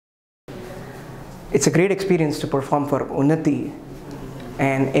It's a great experience to perform for Unnati,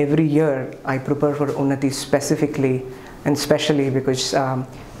 and every year I prepare for Unnati specifically and specially because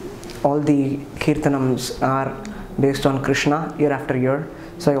all the kirtanams are based on Krishna year after year.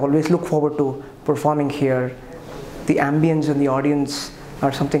 So I always look forward to performing here. The ambience and the audience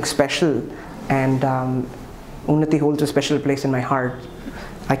are something special, and Unnati holds a special place in my heart.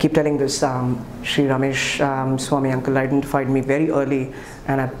 I keep telling this, Sri Ramesh Swami uncle identified me very early,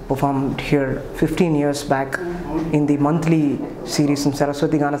 and I performed here 15 years back in the monthly series in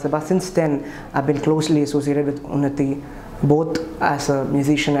Saraswati Gana Sabha. Since then, I've been closely associated with Unnati, both as a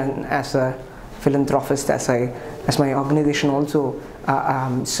musician and as a philanthropist, as my organization also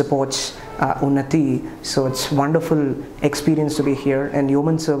supports Unnati. So it's wonderful experience to be here, and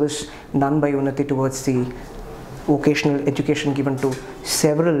yeoman service done by Unnati towards the vocational education given to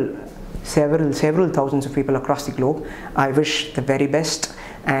several thousands of people across the globe. I wish the very best,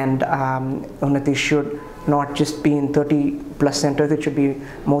 and Unnati should not just be in 30 plus centers, it should be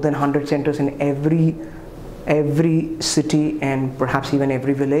more than 100 centers in every city and perhaps even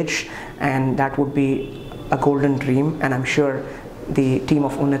every village, and that would be a golden dream, and I'm sure the team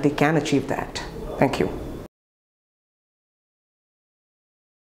of Unnati can achieve that. Thank you.